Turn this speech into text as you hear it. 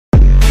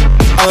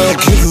I don't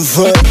give a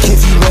fuck if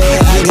you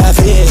mad, I got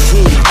bad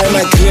shit. And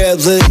my girl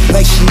look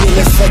like she in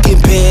the fucking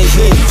bed.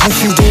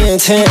 Pussy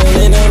downtown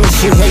and I'm a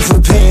shit right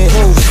for bed.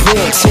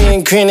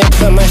 Spent 10 grand and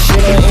put my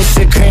shit on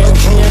Instagram.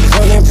 Can't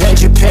run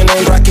around Japan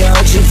and rock out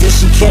just if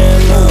she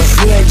can.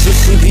 Feel like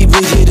Justin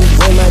Bieber, yeah, to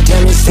wear my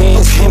diamonds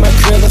dance. Okay, my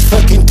girl a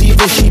fucking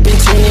diva, she been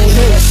turning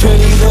her.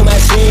 Shorty on my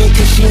team,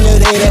 cause she know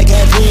that I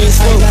got beans.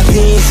 I got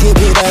beans here,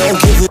 but I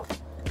don't give a.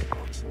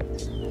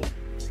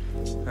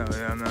 Hell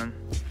yeah, man.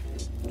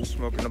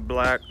 Smoking a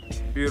black.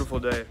 Beautiful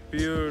day.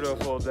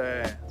 Beautiful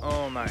day.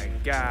 Oh my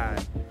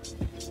god.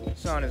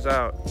 Sun is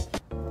out.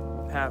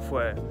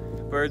 Halfway.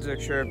 Birds are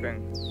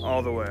chirping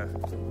all the way.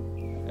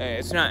 Hey,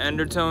 it's not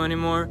Endertoe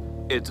anymore.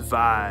 It's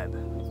Vibe.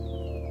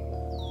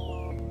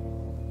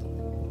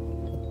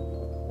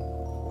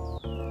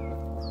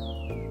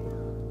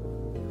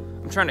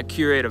 I'm trying to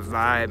curate a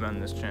vibe on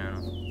this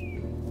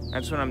channel.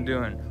 That's what I'm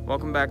doing.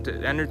 Welcome back to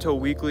Endertoe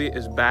Weekly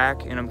is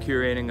back, and I'm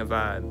curating a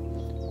vibe.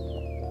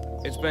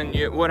 It's been,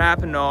 what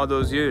happened to all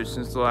those years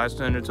since the last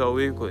Endertoe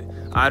Weekly?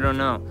 I don't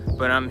know,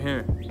 but I'm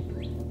here.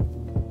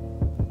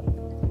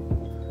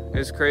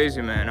 It's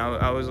crazy, man.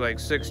 I was like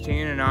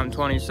 16 and now I'm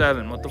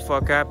 27. What the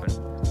fuck happened?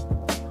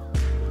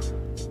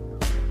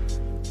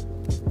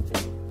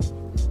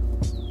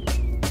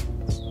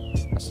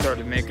 I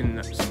started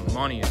making some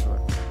money is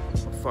what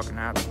fucking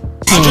happened.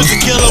 I drink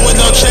tequila with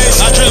no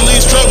chase. I drink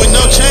lean straight with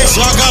no chase.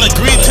 So I got a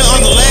green tint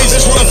on the lace.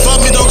 Bitch wanna fuck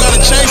me, don't gotta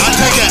chase. I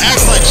take an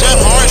axe like Jeff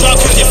Hardy. Drop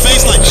kick your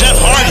face like Jeff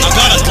Hardy. I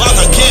got a Glock,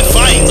 I can't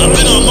fight. I've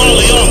been on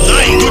Molly all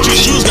night. Gucci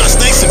shoes got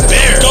snakes and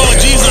bears. Gold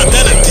G's not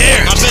dead and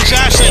tear. I bitch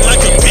ass shaped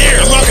like a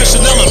beer. I'm rocking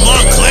Chanel and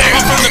Montclair.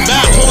 I'm from the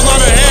back, pulling on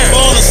her hair.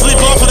 Falling asleep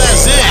off of that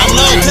Zen. I'm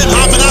low 10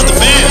 hopping out the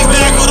van. Big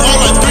bag with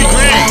all like 3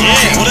 grand.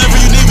 Yeah, whatever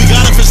you need, we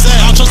got it for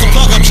sale. I'll trust the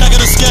plug, I'm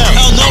checking the scale.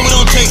 Hell no, we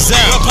don't take sale.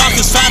 Front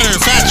pocket's fatter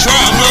and fat truck.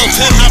 I'm low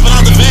 10 hopping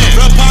out the van.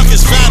 Front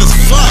pocket's fat as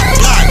fuck.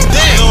 God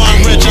damn. No, I'm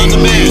rich, I'm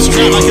the man.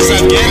 Strapped like it's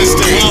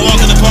Afghanistan. When I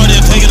walk in the party,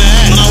 I'm taking an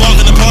ass. When I walk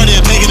in the party,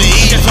 I'm taking an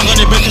E. Can't fuck on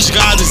your bitch, she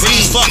got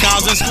disease. Fuck, I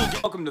was in school.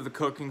 Welcome to the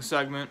cooking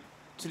segment.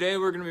 Today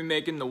we're gonna be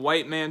making the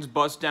white man's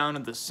bust down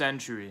of the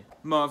century.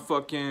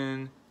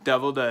 Motherfucking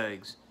deviled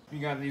eggs. We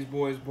got these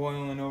boys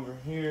boiling over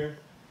here.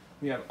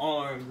 We have all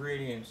our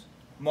ingredients.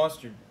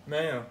 Mustard,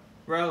 mayo,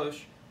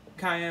 relish,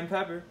 cayenne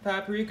pepper,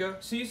 paprika,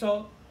 sea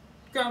salt,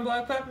 ground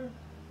black pepper.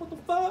 What the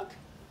fuck?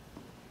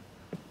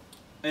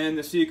 And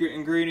the secret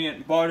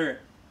ingredient,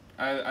 butter.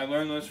 I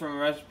learned this from a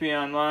recipe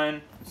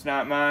online. It's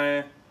not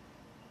my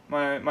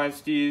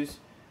steez,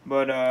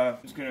 but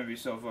it's gonna be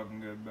so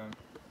fucking good, bro.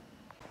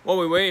 While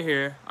we wait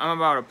here, I'm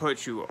about to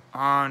put you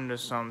on to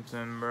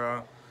something,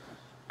 bro.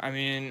 I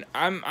mean,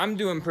 I'm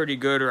doing pretty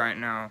good right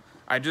now.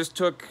 I just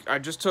took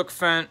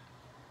Fent,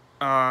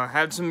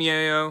 had some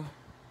yayo.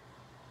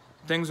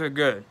 Things are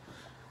good,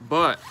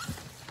 but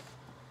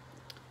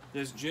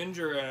this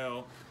ginger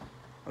ale,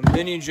 a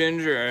mini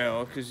ginger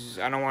ale, because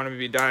I don't want to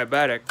be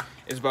diabetic,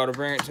 is about to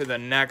bring it to the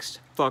next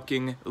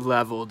fucking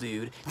level,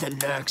 dude. The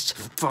next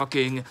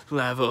fucking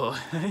level.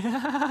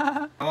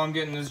 Oh, I'm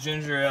getting this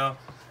ginger ale.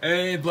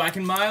 Hey, Black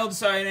and Mild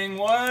sighting.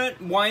 What?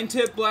 Wine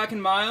tip Black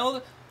and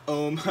Mild?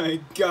 Oh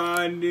my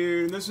god,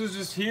 dude. This was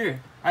just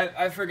here.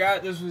 I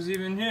forgot this was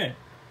even here.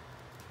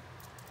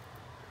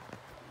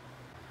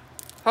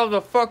 How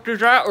the fuck does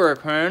that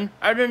work, man?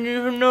 I didn't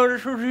even know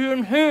this was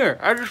even here.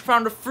 I just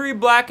found a free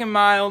Black and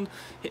Mild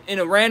in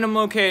a random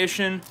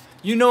location.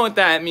 You know what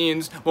that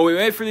means. While we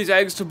wait for these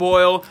eggs to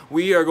boil,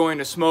 we are going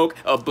to smoke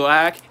a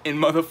Black and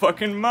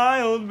motherfucking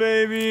Mild,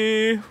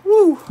 baby.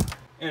 Woo!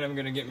 And I'm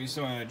gonna get me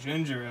some of that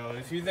ginger ale.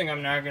 If you think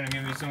I'm not gonna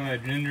get me some of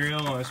that ginger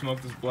ale while I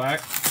smoke this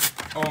black,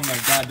 oh my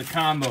god, the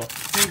combo.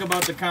 Think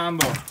about the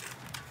combo.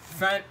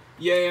 Fent,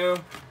 yayo,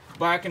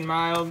 Black and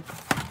Mild,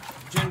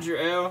 ginger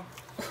ale.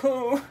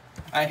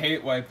 I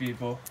hate white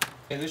people.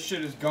 Okay, this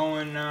shit is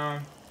going now.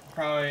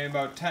 Probably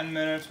about 10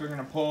 minutes, we're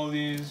gonna pull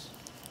these.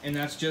 And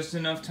that's just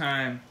enough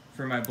time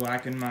for my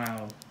Black and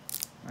Mild.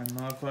 My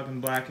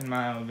motherfucking Black and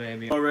Mild,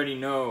 baby. You already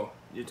know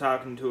you're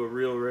talking to a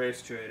real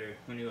race trader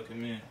when you look at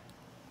me.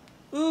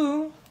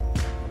 Ooh.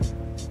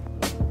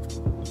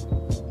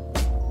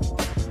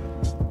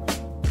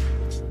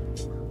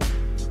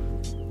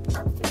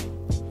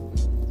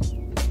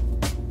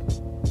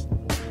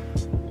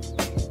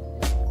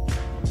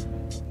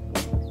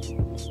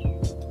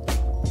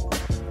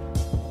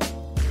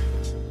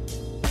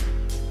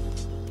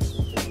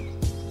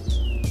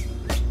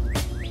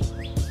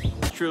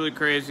 It's truly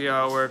crazy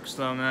how it works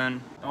though,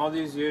 man. All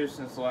these years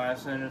since the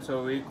last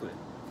Endertoe Weekly,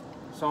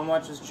 so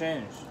much has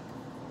changed.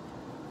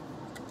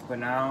 But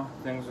now,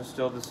 things are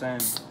still the same.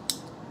 It's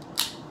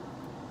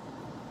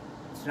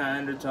not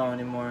Endertoe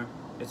anymore.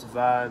 It's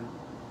Vibe.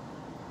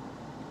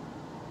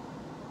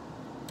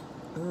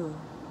 Ooh.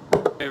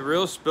 Hey,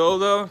 real spill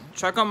though,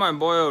 check out my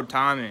boy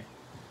Otami.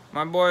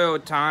 My boy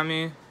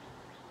Otami,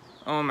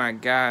 oh my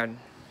god.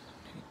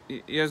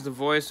 He has the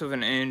voice of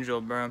an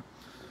angel, bro.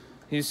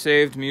 He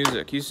saved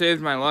music. He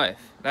saved my life.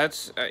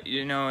 That's,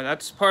 you know,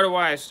 that's part of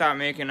why I stopped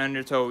making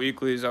Endertoe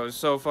Weeklies. I was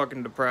so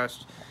fucking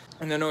depressed.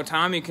 And then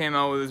Otami came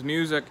out with his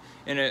music,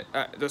 and it,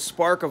 the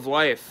spark of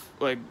life,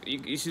 like,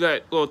 you see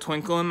that little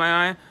twinkle in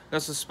my eye?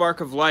 That's the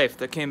spark of life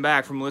that came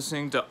back from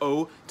listening to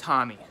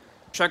Otami.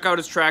 Check out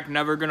his track,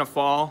 Never Gonna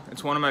Fall.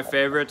 It's one of my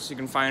favorites. You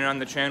can find it on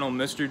the channel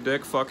Mr.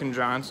 Dick fucking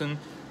Johnson.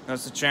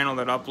 That's the channel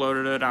that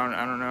uploaded it.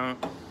 I don't know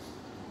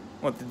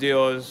what the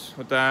deal is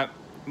with that.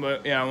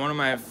 But yeah, one of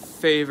my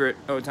favorite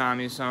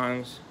Otami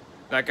songs.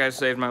 That guy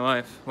saved my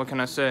life. What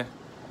can I say?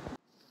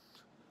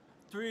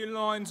 3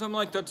 lines, I'm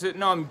like, that's it,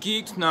 now I'm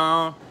geeked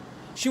now.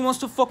 She wants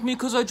to fuck me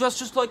cause I dress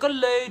just like a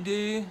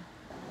lady.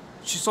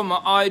 She saw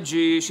my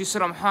IG, she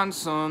said I'm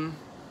handsome.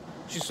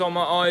 She saw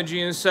my IG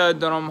and said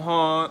that I'm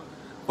hot.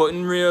 But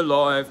in real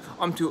life,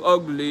 I'm too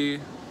ugly.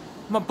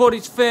 My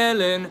body's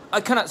failing,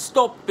 I cannot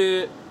stop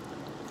it.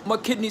 My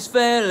kidney's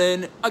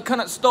failing, I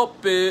cannot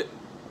stop it.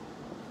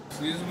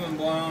 These have been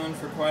boiling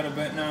for quite a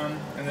bit now.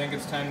 I think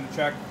it's time to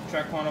check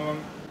one of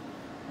them.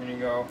 There you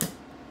go.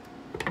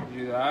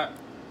 Do that.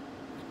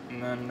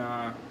 And then,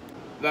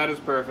 that is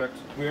perfect.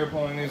 We are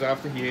pulling these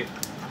off the heat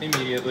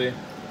immediately.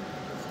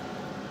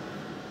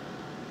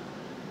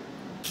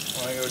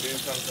 While I go do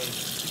something.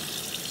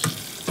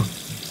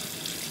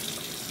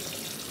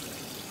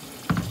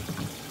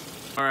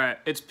 Alright,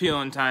 it's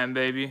peeling time,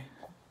 baby.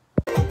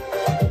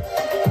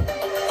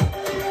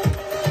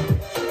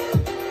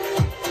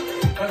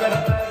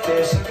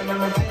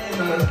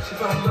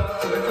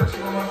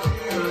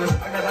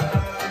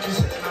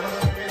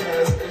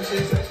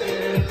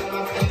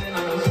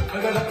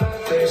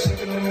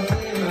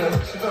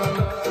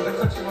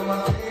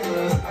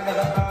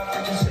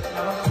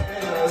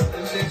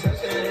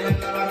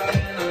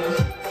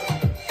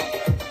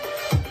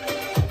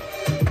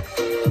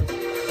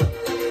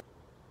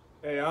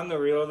 Hey, on the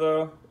real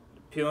though,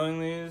 peeling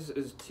these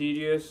is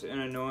tedious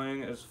and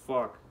annoying as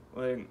fuck.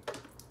 Like,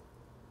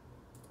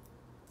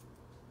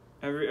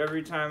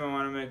 every time I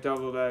want to make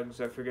deviled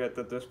eggs, I forget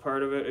that this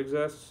part of it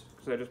exists,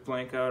 because I just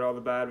blank out all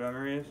the bad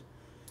memories.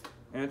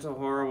 And it's a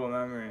horrible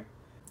memory.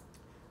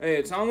 Hey,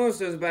 it's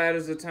almost as bad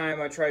as the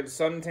time I tried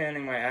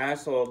suntanning my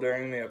asshole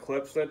during the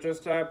eclipse that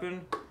just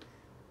happened.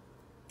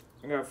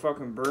 I got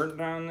fucking burnt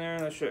down there.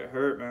 That shit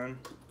hurt, man.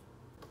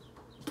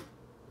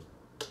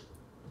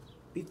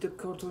 Beat the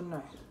coat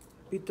tonight.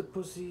 Beat the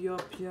pussy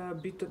up, yeah,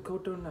 beat the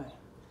coat tonight.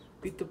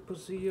 Beat the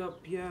pussy up,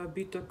 yeah,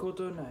 beat the coat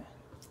tonight.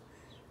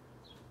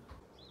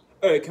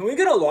 Hey, can we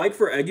get a like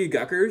for Eggy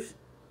Geckers?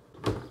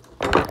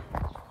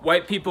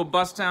 White people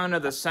bust down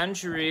of the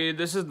century.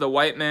 This is the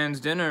white man's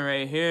dinner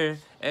right here.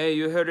 Hey,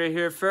 you heard it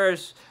here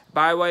first.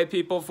 By white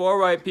people, for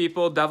white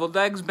people, deviled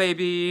eggs,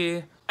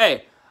 baby.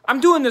 Hey, I'm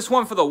doing this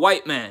one for the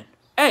white man.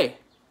 Hey,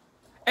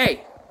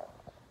 hey,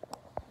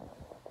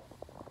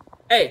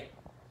 hey,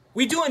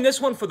 we doing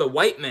this one for the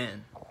white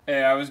man.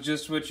 Hey, I was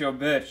just with your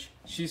bitch.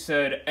 She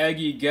said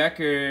Eggy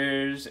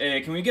Geckers.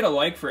 Hey, can we get a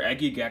like for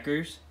Eggy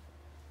Geckers?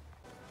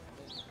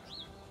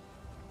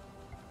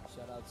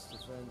 Shoutouts to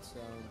friends,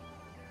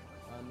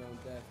 Unknown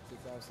Death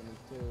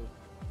 2002.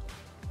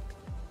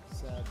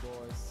 Sad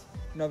boys.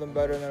 Nothing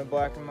better than a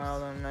black and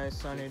mild on a nice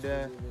sunny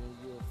day.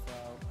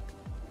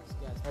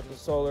 At the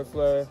solar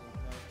flare,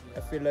 I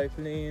feel like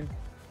lean.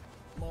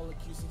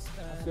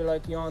 I feel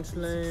like Yon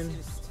Slain.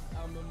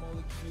 I'm a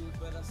molecule,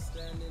 but I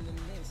stand in the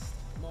mist.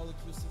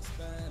 Molecules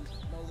expand,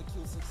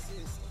 molecules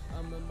exist.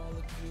 I'm a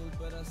molecule,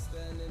 but I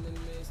stand in the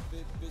mist.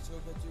 Bitch,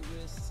 look at your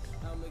wrists.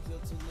 I'm a kill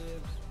to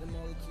live. The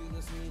molecule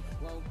is me,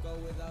 won't go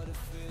without a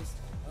fist.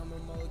 I'm a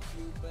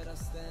molecule, but I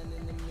stand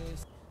in the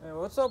mist. Hey,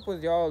 what's up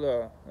with y'all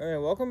though? Hey,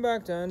 welcome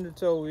back to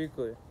Endertoe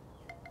Weekly.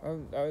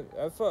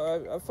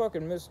 I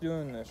fucking miss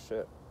doing this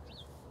shit.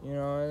 You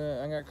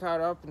know, I got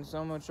caught up in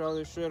so much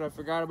other shit. I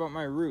forgot about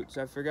my roots.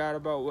 I forgot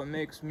about what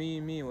makes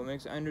me, me. What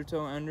makes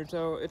Endertoe,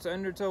 Endertoe. It's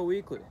Endertoe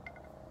Weekly.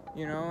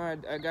 You know,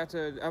 I got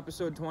to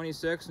episode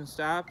 26 and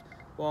stopped.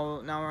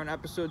 Well, now we're on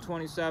episode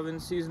 27,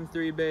 season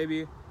 3,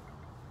 baby.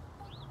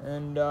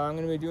 And I'm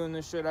going to be doing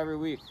this shit every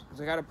week.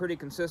 Because I got a pretty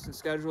consistent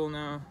schedule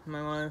now in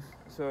my life.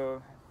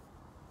 So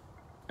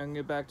I can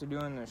get back to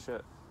doing this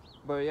shit.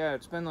 But yeah,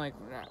 it's been like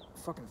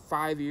fucking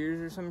 5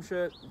 years or some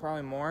shit.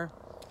 Probably more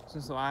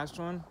since the last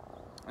one.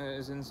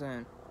 It's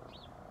insane.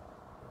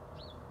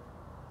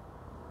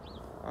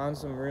 On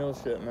some real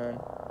shit, man.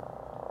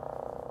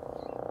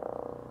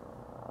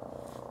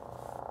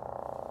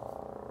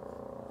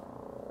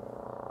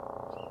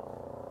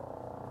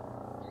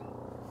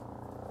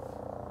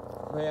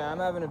 But yeah, I'm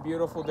having a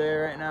beautiful day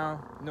right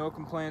now. No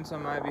complaints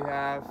on my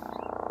behalf.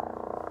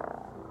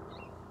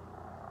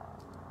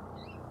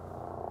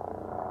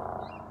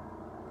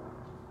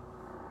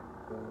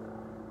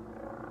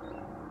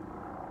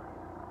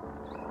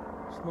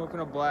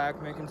 Smoking a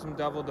black, making some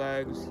deviled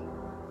eggs.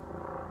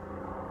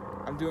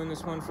 I'm doing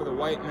this one for the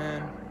white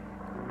man.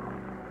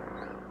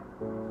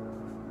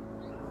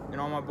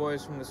 And all my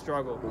boys from the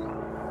struggle.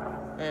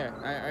 Yeah,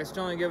 I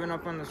still ain't giving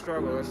up on the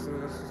struggle. That's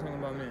the thing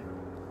about me.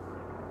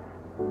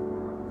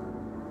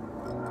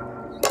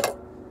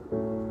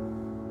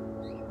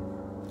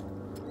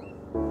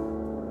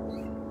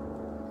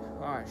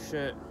 Ah,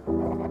 shit.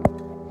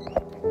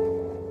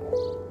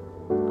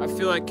 I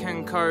feel like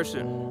Ken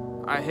Carson.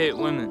 I hate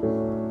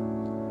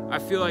women. I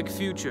feel like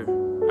Future.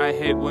 I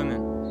hate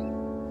women.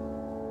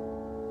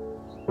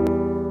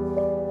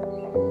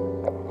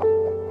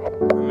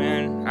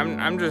 Man,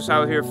 I'm just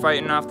out here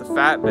fighting off the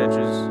fat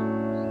bitches.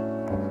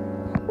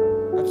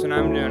 That's what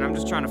I'm doing. I'm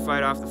just trying to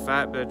fight off the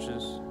fat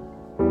bitches.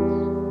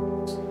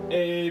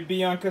 Hey,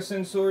 Bianca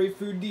Sensori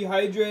Food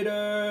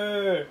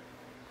Dehydrator!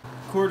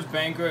 Coors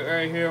Banquet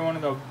right here, one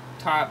of the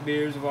top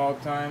beers of all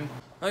time.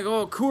 Like,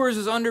 oh, Coors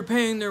is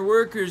underpaying their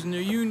workers and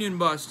they're union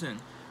busting.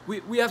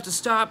 We have to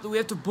stop, we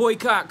have to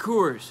boycott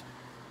Coors.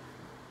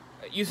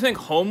 You think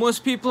homeless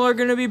people are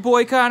gonna be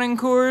boycotting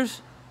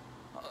Coors?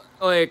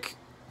 Like,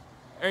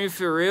 are you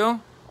for real?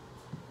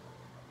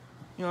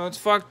 You know, it's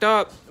fucked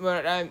up,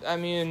 but I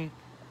mean,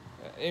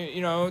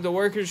 you know, the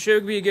workers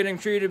should be getting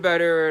treated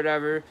better or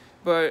whatever,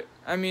 but,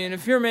 I mean,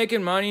 if you're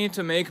making money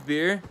to make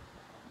beer,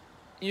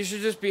 you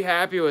should just be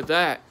happy with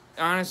that,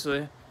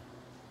 honestly.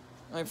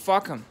 Like,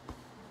 fuck them.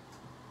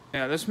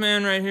 Yeah, this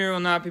man right here will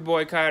not be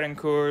boycotting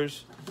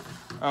Coors.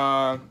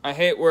 I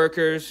hate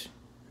workers.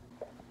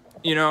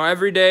 You know,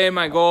 every day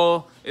my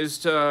goal is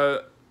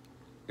to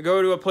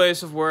go to a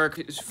place of work,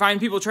 find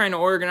people trying to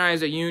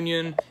organize a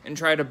union and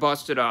try to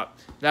bust it up.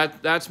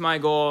 That's my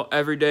goal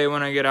every day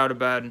when I get out of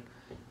bed.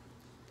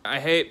 I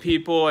hate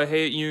people, I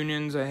hate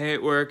unions, I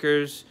hate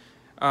workers.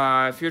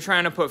 If you're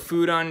trying to put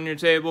food on your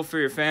table for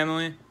your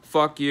family,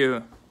 fuck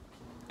you.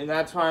 And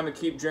that's why I'm gonna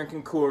keep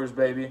drinking Coors,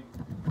 baby.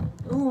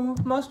 Ooh,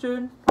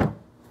 mustard.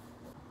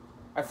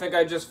 I think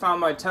I just found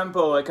my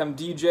tempo like I'm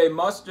DJ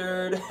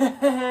Mustard.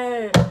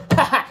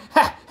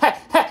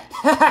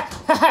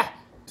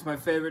 It's my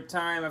favorite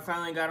time. I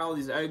finally got all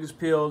these eggs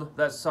peeled.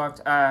 That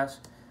sucked ass.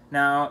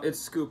 Now it's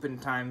scooping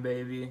time,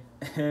 baby.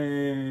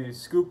 Hey,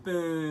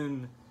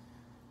 scooping.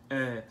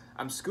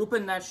 I'm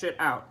scooping that shit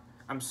out.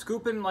 I'm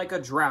scooping like a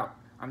drought.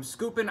 I'm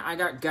scooping, I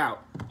got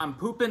gout. I'm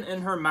pooping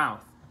in her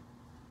mouth.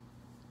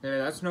 Yeah,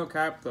 that's no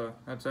cap though.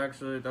 That's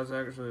actually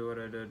what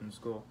I did in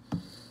school.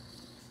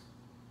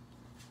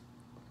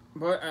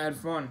 But I had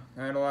fun.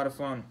 I had a lot of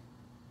fun.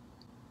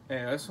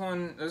 Yeah, this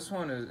one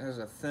has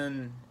a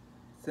thin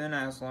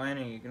ass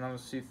lining. You can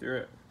almost see through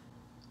it.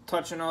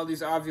 Touching all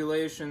these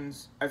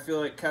ovulations, I feel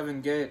like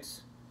Kevin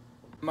Gates.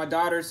 My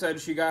daughter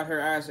said she got her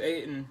ass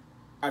eaten.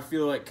 I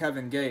feel like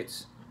Kevin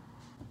Gates.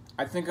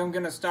 I think I'm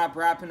gonna stop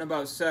rapping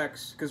about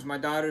sex because my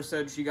daughter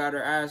said she got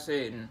her ass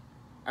eaten.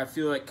 I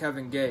feel like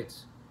Kevin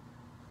Gates.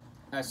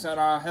 I said,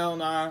 oh, hell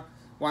nah.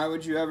 Why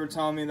would you ever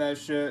tell me that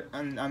shit?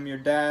 I'm your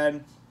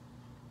dad.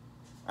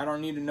 I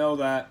don't need to know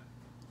that.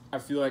 I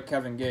feel like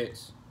Kevin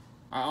Gates.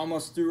 I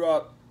almost threw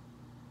up.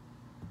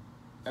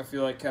 I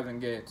feel like Kevin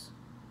Gates.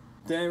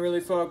 They didn't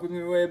really fuck with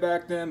me way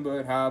back then,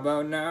 but how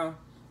about now?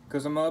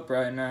 Cause I'm up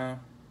right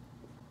now.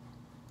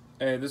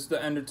 Hey, this is the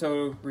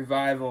Endertoe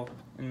revival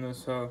in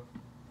this hoe.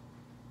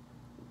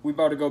 We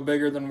about to go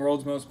bigger than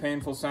world's most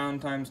painful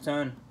sound times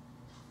 10.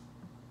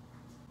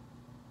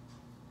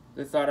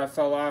 They thought I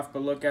fell off,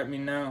 but look at me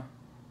now.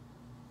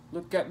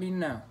 Look at me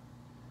now.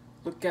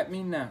 Look at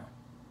me now.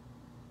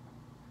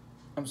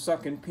 I'm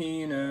sucking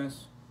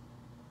penis.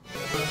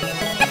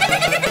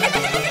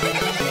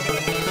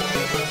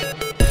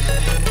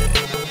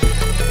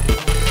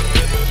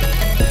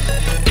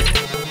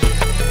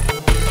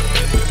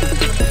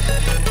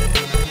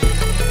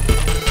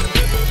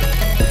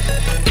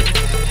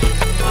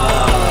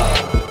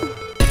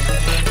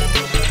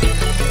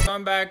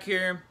 I'm back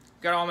here.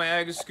 Got all my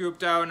eggs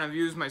scooped out, and I've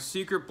used my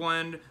secret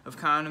blend of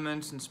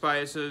condiments and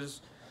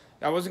spices.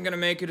 I wasn't gonna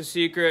make it a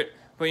secret,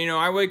 but you know,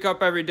 I wake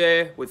up every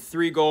day with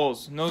 3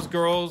 goals, and those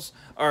goals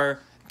are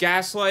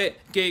gaslight,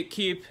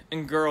 gatekeep,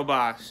 and girl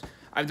boss.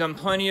 I've done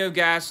plenty of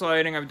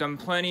gaslighting, I've done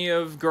plenty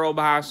of girl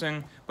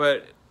bossing,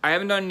 but I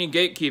haven't done any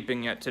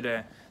gatekeeping yet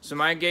today. So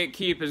my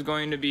gatekeep is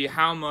going to be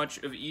how much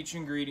of each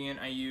ingredient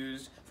I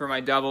use for my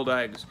deviled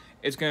eggs.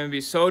 It's going to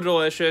be so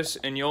delicious,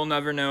 and you'll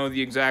never know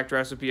the exact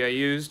recipe I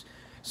used.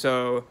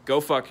 So,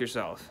 go fuck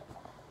yourself.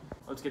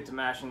 Let's get to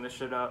mashing this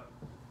shit up.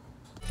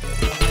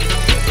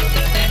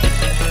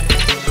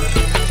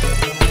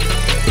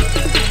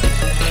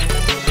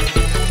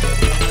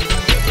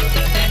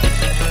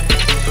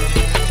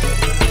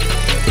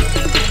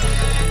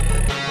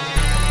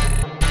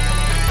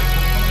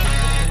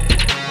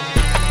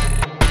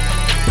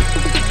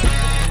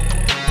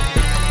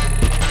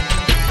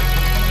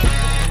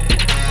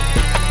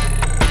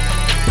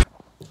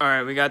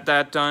 Alright, we got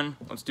that done.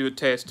 Let's do a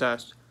taste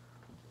test.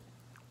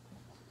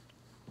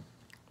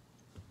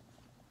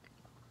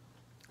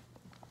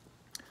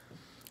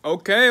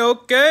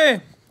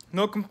 Okay.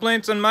 No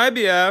complaints on my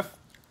behalf.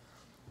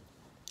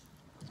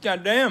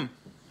 Goddamn.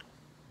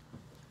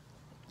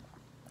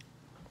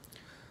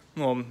 A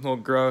little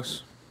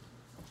gross.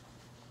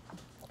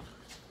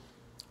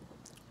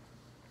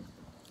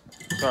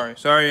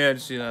 Sorry you had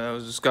to see that. That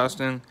was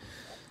disgusting.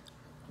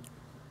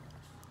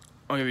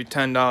 I'll give you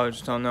 $10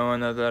 to tell no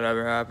one that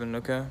ever happened,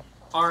 okay?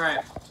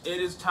 Alright,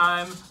 it is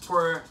time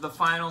for the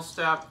final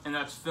step, and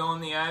that's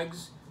filling the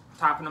eggs.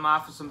 topping them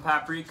off with some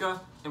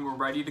paprika, and we're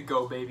ready to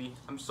go, baby.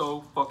 I'm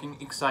so fucking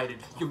excited.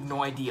 You have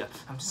no idea.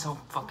 I'm so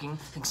fucking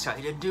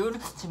excited,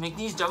 dude, to make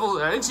these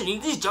deviled eggs and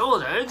eat these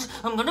deviled eggs.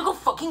 I'm gonna go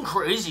fucking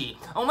crazy.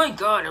 Oh my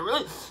god, I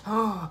really...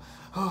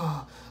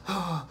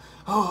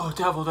 Oh,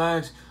 deviled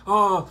eggs.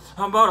 Oh,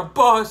 I'm about to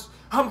bust.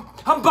 I'm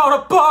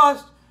about to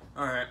bust.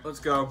 Alright, let's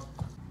go.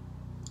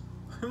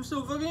 I'm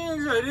so fucking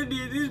excited to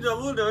eat these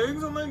deviled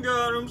eggs. Oh my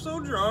god, I'm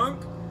so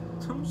drunk.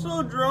 I'm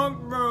so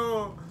drunk,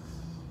 bro.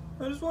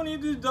 I just want to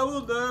eat these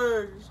deviled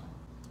eggs.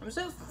 I'm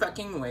so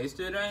fucking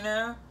wasted right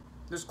now.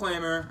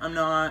 Disclaimer, I'm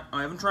not.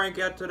 I haven't drank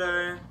yet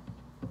today.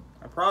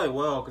 I probably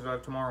will because I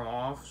have tomorrow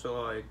off.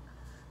 So, like,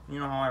 you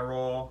know how I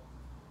roll.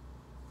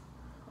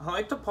 I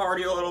like to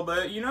party a little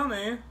bit. You know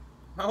me.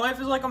 My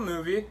life is like a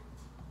movie.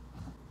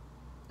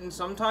 And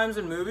sometimes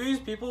in movies,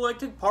 people like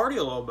to party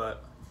a little bit.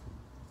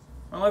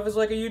 My life is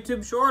like a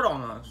YouTube short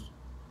almost.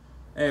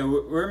 Hey,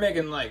 we're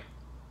making like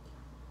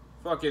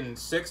fucking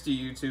 60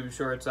 YouTube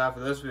shorts off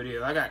of this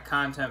video. I got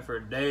content for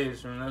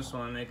days from this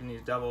one, making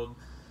these deviled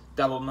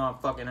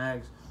motherfucking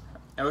eggs.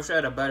 I wish I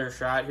had a better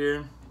shot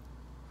here.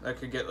 I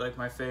could get like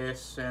my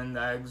face and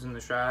the eggs in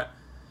the shot.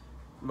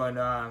 But,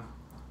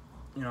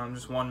 you know, I'm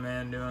just one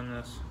man doing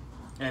this.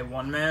 Hey,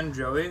 one man,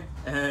 Joey?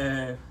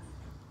 Hey.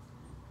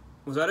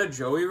 Was that a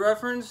Joey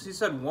reference? He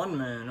said one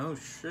man. Oh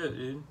shit,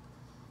 dude.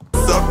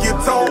 Suck your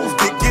toes,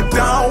 dick it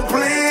down,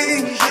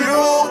 please.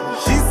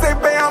 She say,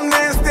 babe, I'm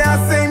nasty, I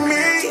say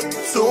me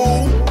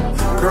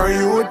too. Girl,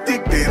 you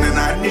addicted and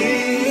I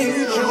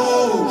need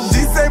you.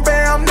 She say,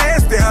 babe, I'm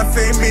nasty, I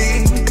say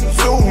me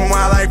too.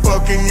 I like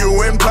fucking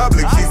you in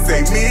public, she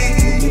say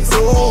me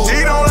too.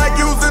 She don't like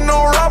using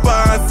no rubber,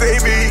 I say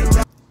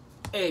me.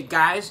 Hey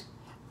guys,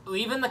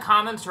 leave in the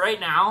comments right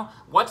now,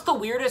 what's the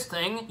weirdest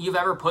thing you've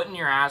ever put in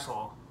your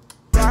asshole?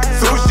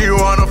 So she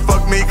wanna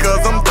fuck me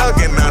cause I'm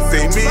thuggin', I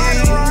say me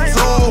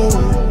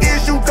too.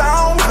 Is you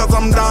down cause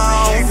I'm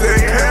down? She say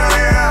hell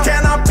yeah.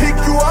 Can I pick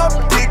you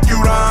up, pick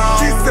you down?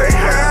 She say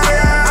hell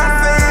yeah. I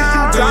say is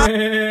you down?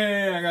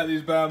 Hey, I got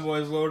these bad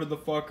boys loaded the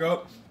fuck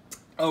up.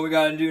 All we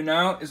gotta do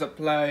now is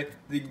apply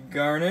the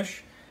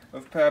garnish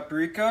of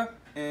paprika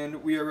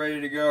and we are ready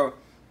to go.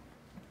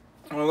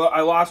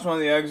 I lost one of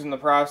the eggs in the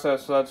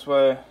process, so that's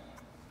why,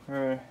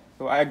 the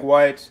egg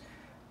whites,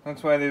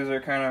 that's why these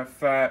are kind of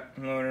fat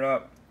and loaded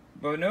up.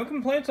 But no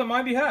complaints on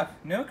my behalf.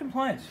 No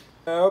complaints.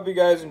 I hope you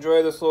guys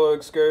enjoy this little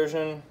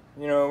excursion.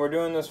 You know, we're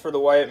doing this for the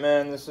white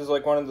man. This is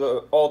like one of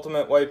the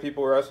ultimate white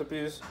people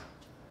recipes.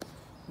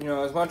 You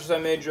know, as much as I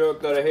may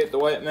joke that I hate the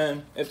white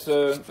man, it's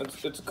a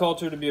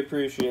culture to be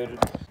appreciated.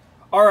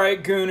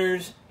 Alright,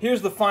 gooners,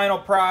 here's the final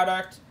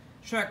product.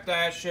 Check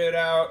that shit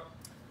out.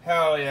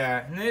 Hell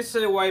yeah. And they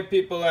say white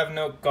people have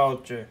no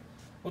culture.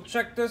 Well,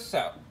 check this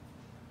out.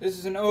 This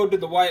is an ode to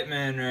the white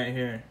man right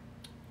here.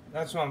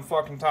 That's what I'm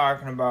fucking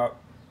talking about.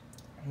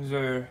 These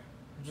are,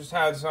 just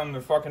had some,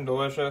 they're fucking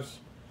delicious.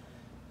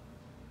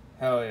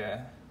 Hell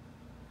yeah.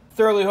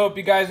 Thoroughly hope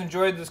you guys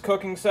enjoyed this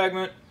cooking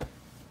segment.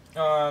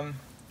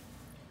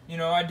 You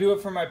know, I do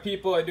it for my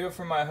people, I do it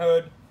for my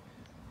hood.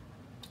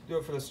 I do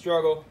it for the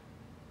struggle.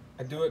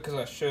 I do it because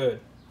I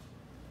should.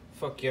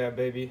 Fuck yeah,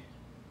 baby.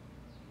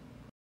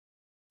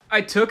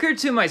 I took her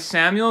to my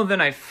Samuel, then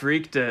I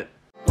freaked it.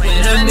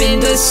 When I'm in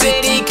the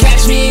city,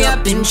 catch me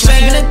up in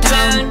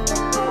Chinatown,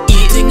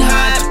 eating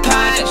hot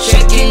pot,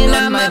 checking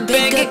on my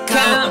bank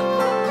account,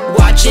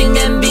 watching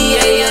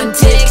NBA on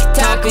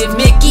TikTok with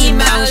Mickey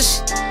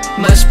Mouse.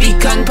 Must be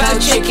Kung Pao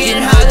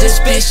chicken, how this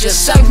bitch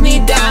just sucked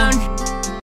me down.